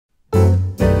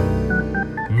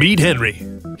Meet Henry.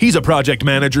 He's a project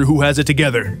manager who has it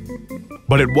together.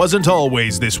 But it wasn't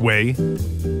always this way.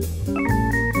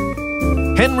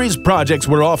 Henry's projects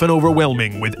were often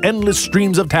overwhelming, with endless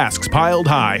streams of tasks piled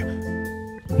high.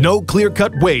 No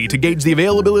clear-cut way to gauge the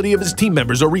availability of his team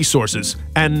members or resources,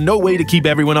 and no way to keep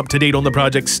everyone up to date on the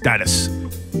project's status.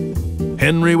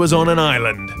 Henry was on an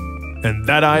island, and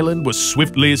that island was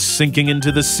swiftly sinking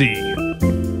into the sea.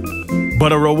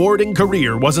 But a rewarding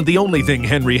career wasn't the only thing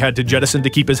Henry had to jettison to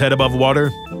keep his head above water.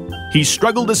 He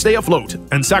struggled to stay afloat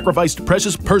and sacrificed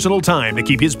precious personal time to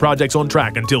keep his projects on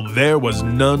track until there was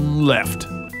none left.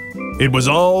 It was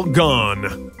all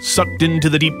gone, sucked into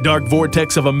the deep dark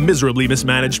vortex of a miserably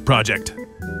mismanaged project.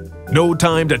 No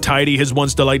time to tidy his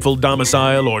once delightful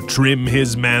domicile or trim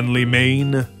his manly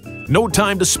mane. No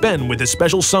time to spend with his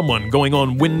special someone going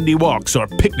on windy walks or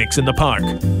picnics in the park.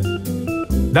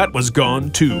 That was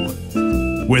gone too.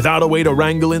 Without a way to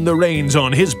wrangle in the reins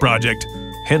on his project,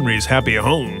 Henry's happy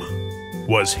home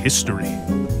was history.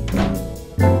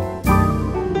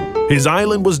 His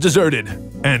island was deserted,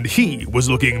 and he was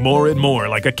looking more and more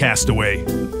like a castaway.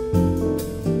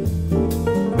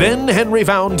 Then Henry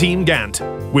found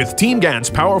TeamGantt. With TeamGantt's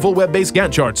powerful web-based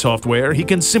Gantt chart software, he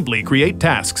can simply create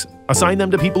tasks, assign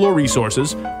them to people or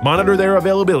resources, monitor their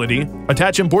availability,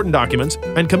 attach important documents,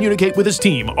 and communicate with his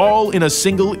team, all in a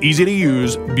single,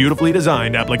 easy-to-use, beautifully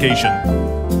designed application.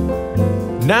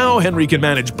 Now Henry can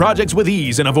manage projects with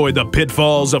ease and avoid the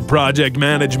pitfalls of project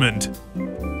management.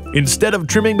 Instead of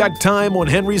trimming back time on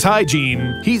Henry's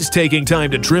hygiene, he's taking time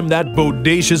to trim that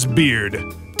bodacious beard.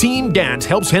 TeamGantt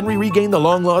helps Henry regain the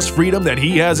long-lost freedom that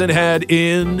he hasn't had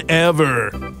in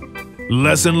ever.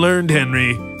 Lesson learned,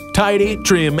 Henry. Tidy,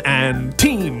 trim, and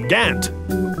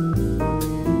TeamGantt.